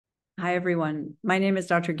Hi, everyone. My name is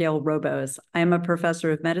Dr. Gail Roboz. I am a professor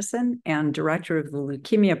of medicine and director of the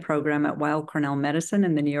leukemia program at Weill Cornell Medicine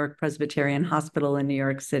in the New York Presbyterian Hospital in New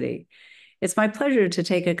York City. It's my pleasure to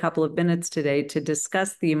take a couple of minutes today to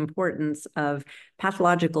discuss the importance of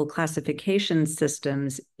pathological classification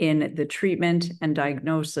systems in the treatment and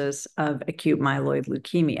diagnosis of acute myeloid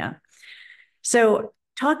leukemia. So,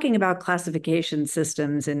 talking about classification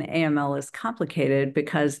systems in AML is complicated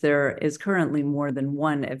because there is currently more than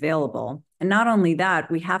one available. And not only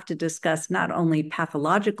that, we have to discuss not only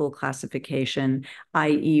pathological classification,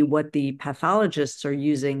 i.e., what the pathologists are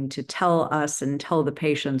using to tell us and tell the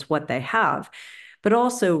patients what they have, but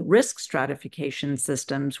also risk stratification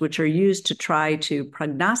systems, which are used to try to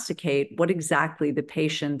prognosticate what exactly the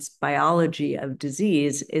patient's biology of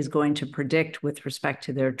disease is going to predict with respect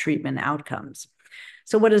to their treatment outcomes.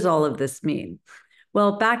 So what does all of this mean?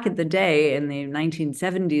 Well, back in the day, in the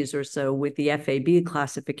 1970s or so, with the FAB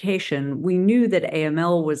classification, we knew that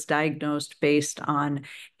AML was diagnosed based on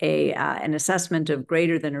an assessment of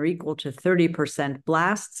greater than or equal to 30%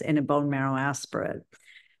 blasts in a bone marrow aspirate.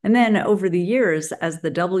 And then over the years, as the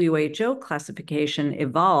WHO classification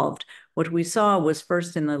evolved, what we saw was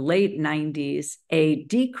first in the late 90s, a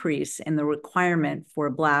decrease in the requirement for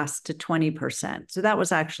blasts to 20%. So that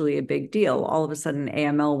was actually a big deal. All of a sudden,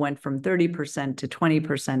 AML went from 30% to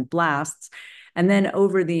 20% blasts. And then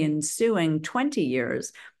over the ensuing 20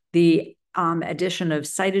 years, the addition of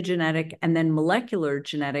cytogenetic and then molecular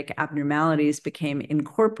genetic abnormalities became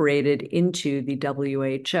incorporated into the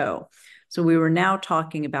WHO. So we were now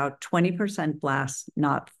talking about 20% blasts,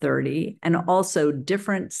 not 30, and also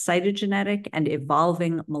different cytogenetic and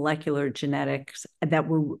evolving molecular genetics that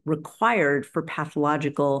were required for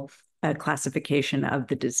pathological classification of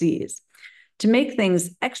the disease. To make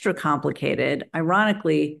things extra complicated,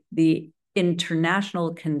 ironically, the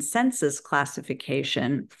international consensus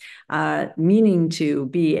classification, meaning to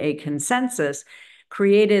be a consensus,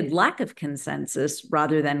 created lack of consensus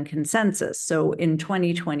rather than consensus. So in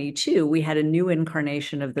 2022, we had a new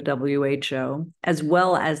incarnation of the WHO, as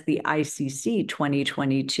well as the ICC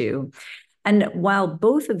 2022. And while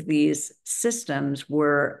both of these systems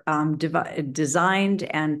were designed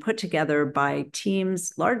and put together by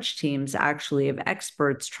teams, large teams actually, of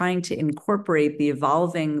experts trying to incorporate the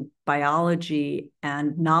evolving biology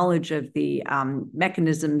and knowledge of the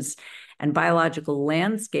mechanisms and biological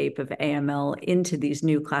landscape of AML into these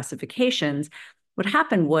new classifications, what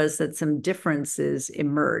happened was that some differences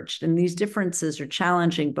emerged, and these differences are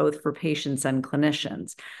challenging both for patients and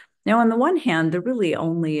clinicians. Now, on the one hand, there really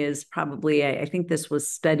only is probably, I think this was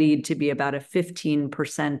studied to be about a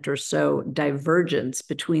 15% or so divergence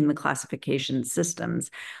between the classification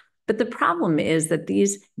systems. But the problem is that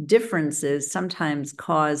these differences sometimes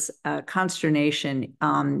cause consternation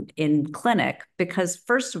in clinic because,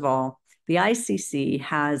 first of all, the ICC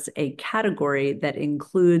has a category that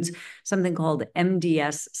includes something called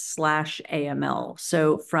MDS/AML.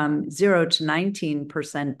 So from 0 to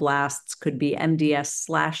 19% blasts could be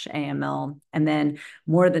MDS/AML, and then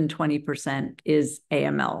more than 20% is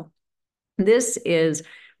AML. This is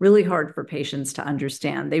really hard for patients to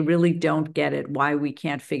understand. They really don't get it, why we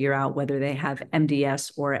can't figure out whether they have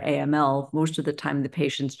MDS or AML. Most of the time, the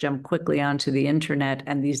patients jump quickly onto the internet,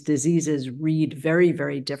 and these diseases read very,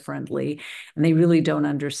 very differently. And they really don't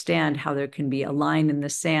understand how there can be a line in the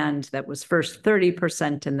sand that was first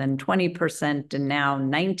 30% and then 20%, and now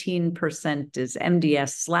 19% is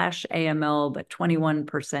MDS/AML, but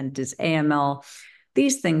 21% is AML.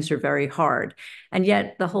 These things are very hard. And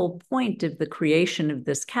yet the whole point of the creation of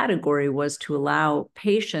this category was to allow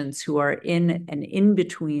patients who are in an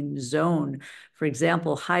in-between zone, for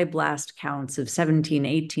example, high blast counts of 17,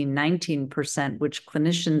 18, 19%, which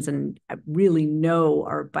clinicians really know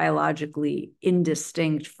are biologically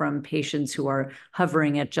indistinct from patients who are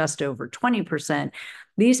hovering at just over 20%.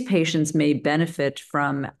 These patients may benefit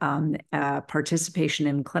from participation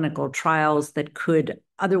in clinical trials that could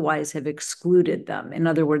otherwise have excluded them. In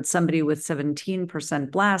other words, somebody with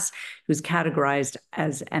 17% blasts who's categorized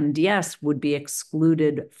as MDS would be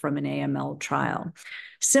excluded from an AML trial.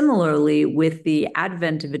 Similarly, with the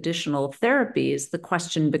advent of additional therapies, the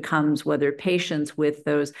question becomes whether patients with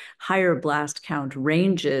those higher blast count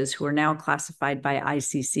ranges, who are now classified by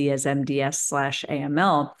ICC as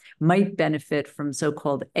MDS/AML, might benefit from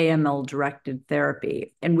so-called AML-directed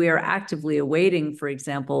therapy. And we are actively awaiting, for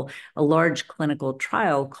example, a large clinical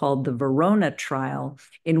trial called the Verona trial,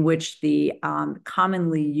 in which the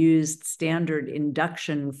commonly used standard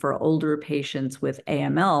induction for older patients with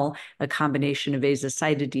AML, a combination of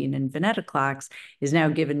azacitidine and venetoclax, is now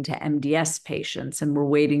given to MDS patients. And we're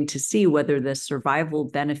waiting to see whether the survival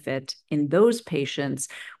benefit in those patients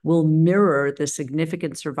will mirror the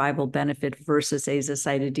significant survival benefit versus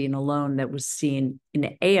azacitidine alone that was seen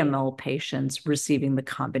in AML patients receiving the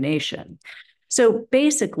combination. So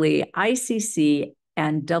basically, ICC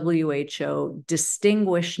and WHO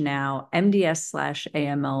distinguish now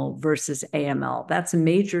MDS/AML versus AML. That's a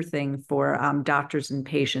major thing for doctors and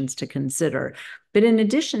patients to consider. But in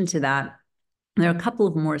addition to that, there are a couple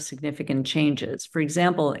of more significant changes. For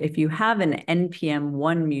example, if you have an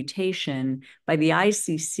NPM1 mutation, by the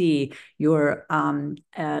ICC, you're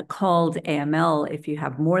called AML if you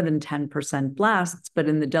have more than 10% blasts, but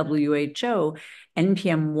in the WHO,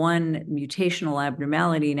 NPM1 mutational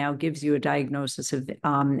abnormality now gives you a diagnosis of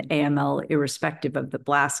AML irrespective of the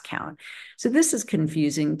blast count. So this is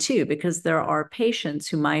confusing too, because there are patients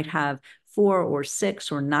who might have 4 or 6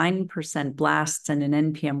 or 9% blasts and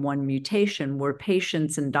an NPM1 mutation, where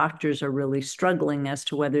patients and doctors are really struggling as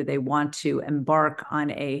to whether they want to embark on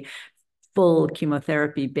a full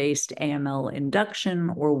chemotherapy-based AML induction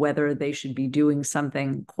or whether they should be doing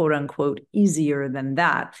something, quote unquote, easier than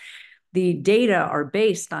that. The data are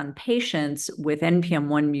based on patients with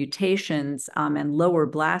NPM1 mutations and lower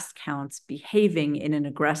blast counts behaving in an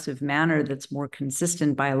aggressive manner that's more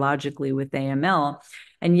consistent biologically with AML.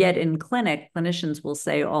 And yet in clinic, clinicians will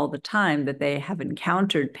say all the time that they have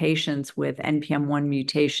encountered patients with NPM1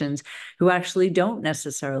 mutations who actually don't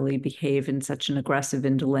necessarily behave in such an aggressive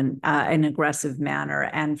manner,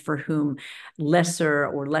 and for whom lesser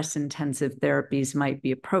or less intensive therapies might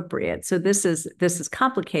be appropriate. So this is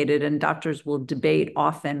complicated, and doctors will debate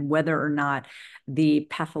often whether or not the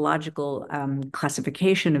pathological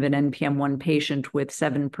classification of an NPM1 patient with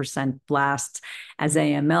 7% blasts as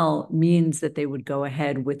AML means that they would go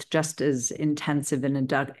ahead with just as intensive an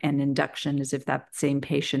induction as if that same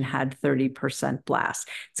patient had 30% blasts.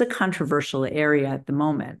 It's a controversial area at the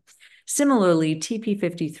moment. Similarly,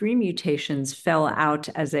 TP53 mutations fell out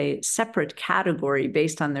as a separate category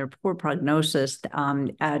based on their poor prognosis.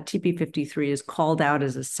 TP53 is called out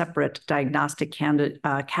as a separate diagnostic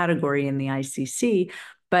category in the ICC,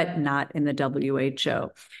 but not in the WHO.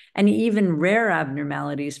 And even rare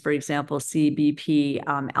abnormalities, for example, CBP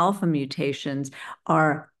alpha mutations,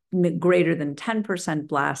 are greater than 10%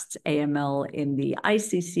 blasts AML in the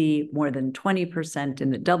ICC, more than 20% in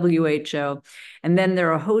the WHO. And then there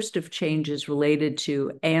are a host of changes related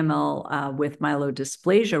to AML with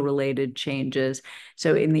myelodysplasia related changes.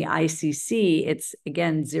 So in the ICC, it's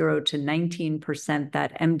again 0 to 19%,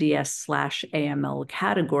 that MDS/AML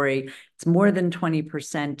category. It's more than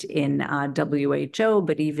 20% in WHO,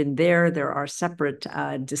 but even there are separate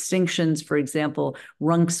distinctions. For example,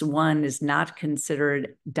 RUNX1 is not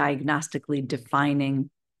considered diagnostically defining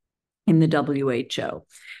in the WHO.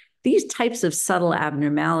 These types of subtle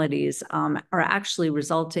abnormalities are actually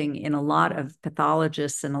resulting in a lot of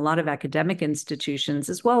pathologists and a lot of academic institutions,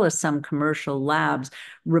 as well as some commercial labs,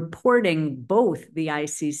 reporting both the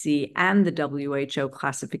ICC and the WHO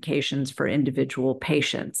classifications for individual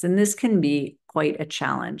patients. And this can be quite a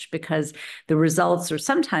challenge because the results are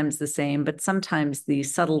sometimes the same, but sometimes the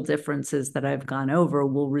subtle differences that I've gone over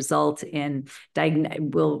will result in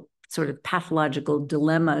sort of pathological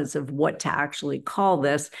dilemmas of what to actually call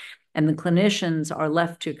this. And the clinicians are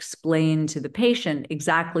left to explain to the patient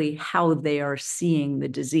exactly how they are seeing the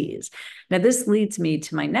disease. Now, this leads me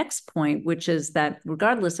to my next point, which is that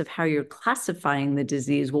regardless of how you're classifying the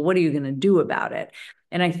disease, well, what are you going to do about it?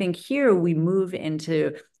 And I think here we move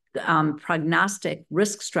into prognostic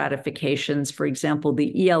risk stratifications. For example,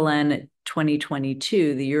 the ELN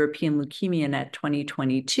 2022, the European Leukemia Net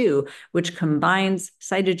 2022, which combines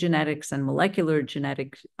cytogenetics and molecular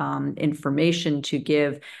genetic information to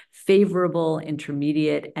give favorable,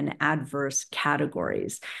 intermediate, and adverse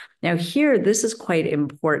categories. Now here, this is quite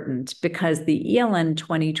important because the ELN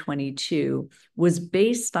 2022 was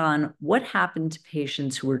based on what happened to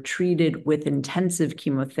patients who were treated with intensive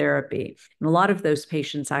chemotherapy. And a lot of those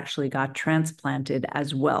patients actually got transplanted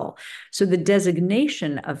as well. So the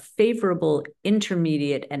designation of favorable,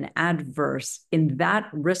 intermediate, and adverse in that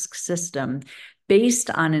risk system based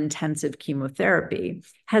on intensive chemotherapy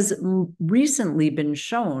has recently been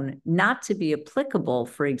shown not to be applicable,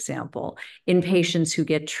 for example, in patients who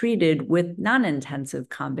get treated with non-intensive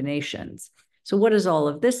combinations. So what does all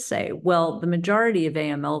of this say? Well, the majority of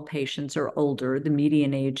AML patients are older. The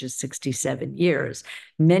median age is 67 years.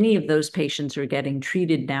 Many of those patients are getting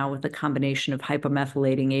treated now with a combination of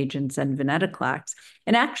hypomethylating agents and venetoclax.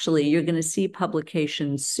 And actually, you're going to see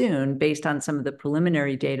publications soon based on some of the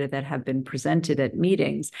preliminary data that have been presented at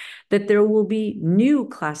meetings that there will be new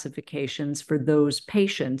classifications for those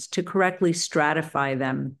patients to correctly stratify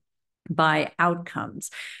them by outcomes.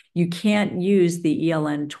 You can't use the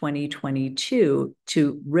ELN 2022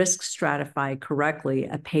 to risk stratify correctly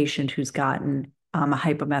a patient who's gotten a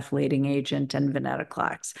hypomethylating agent and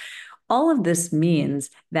venetoclax. All of this means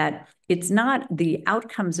that it's not the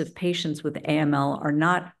outcomes of patients with AML are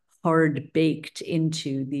not hard baked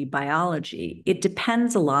into the biology. It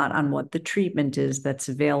depends a lot on what the treatment is that's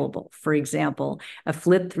available. For example, a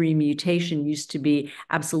FLT3 mutation used to be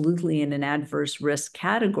absolutely in an adverse risk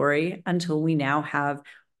category until we now have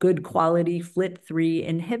good quality FLT3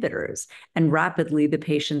 inhibitors. And rapidly, the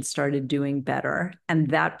patients started doing better. And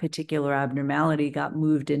that particular abnormality got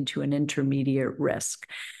moved into an intermediate risk.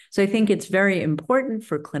 So I think it's very important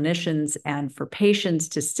for clinicians and for patients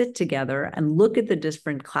to sit together and look at the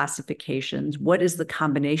different classifications. What is the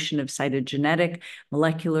combination of cytogenetic,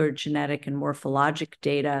 molecular, genetic, and morphologic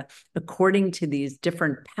data according to these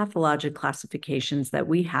different pathologic classifications that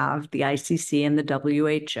we have, the ICC and the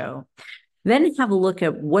WHO? Then have a look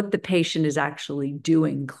at what the patient is actually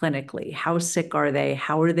doing clinically. How sick are they?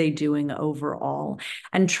 How are they doing overall?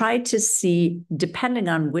 And try to see, depending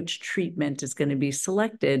on which treatment is going to be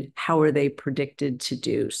selected, how are they predicted to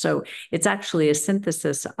do? So it's actually a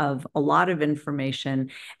synthesis of a lot of information.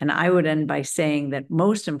 And I would end by saying that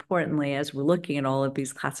most importantly, as we're looking at all of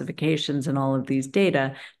these classifications and all of these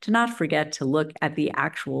data, to not forget to look at the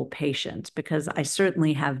actual patient, because I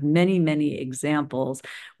certainly have many, many examples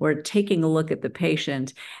where taking a look at the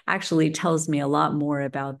patient actually tells me a lot more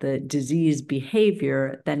about the disease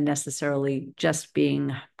behavior than necessarily just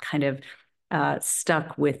being kind of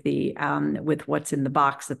stuck with with what's in the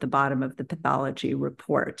box at the bottom of the pathology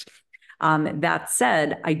report. That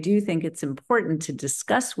said, I do think it's important to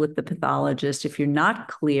discuss with the pathologist if you're not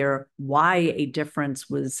clear why a difference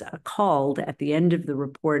was called at the end of the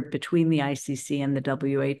report between the ICC and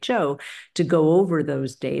the WHO, to go over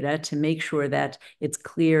those data to make sure that it's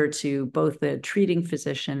clear to both the treating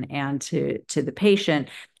physician and to the patient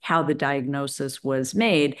how the diagnosis was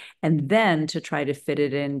made, and then to try to fit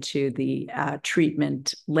it into the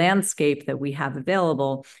treatment landscape that we have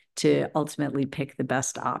available to ultimately pick the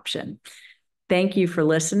best option. Thank you for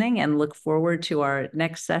listening, and look forward to our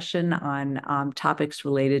next session on topics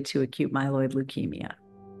related to acute myeloid leukemia.